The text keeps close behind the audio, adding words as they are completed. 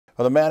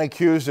Well, the man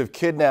accused of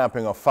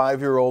kidnapping a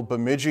 5-year-old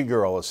Bemidji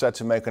girl is set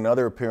to make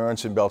another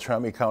appearance in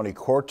Beltrami County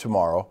Court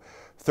tomorrow.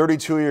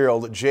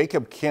 32-year-old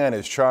Jacob Ken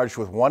is charged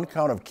with 1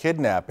 count of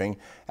kidnapping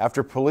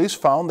after police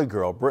found the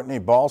girl, Brittany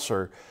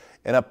Balser,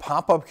 in a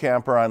pop-up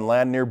camper on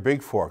land near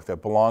Big Fork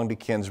that belonged to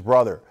Ken's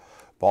brother.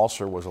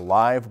 Balser was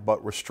alive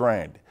but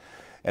restrained.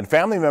 And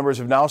family members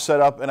have now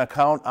set up an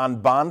account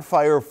on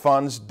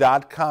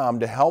bonfirefunds.com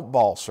to help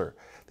Balser.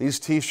 These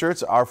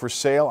t-shirts are for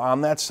sale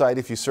on that site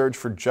if you search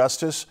for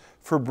Justice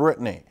for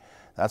Brittany.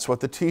 That's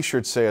what the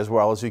t-shirts say, as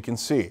well, as you can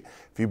see.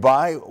 If you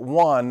buy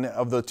one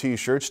of the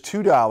t-shirts,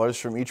 $2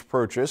 from each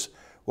purchase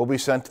will be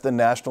sent to the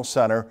National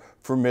Center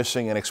for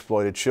Missing and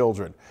Exploited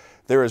Children.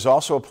 There is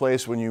also a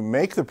place when you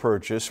make the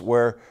purchase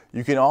where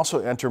you can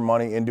also enter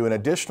money into an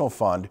additional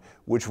fund,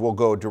 which will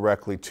go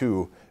directly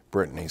to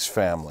Brittany's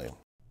family.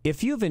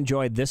 If you've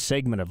enjoyed this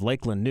segment of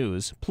Lakeland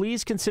News,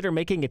 please consider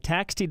making a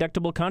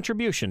tax-deductible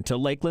contribution to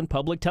Lakeland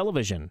Public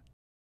Television.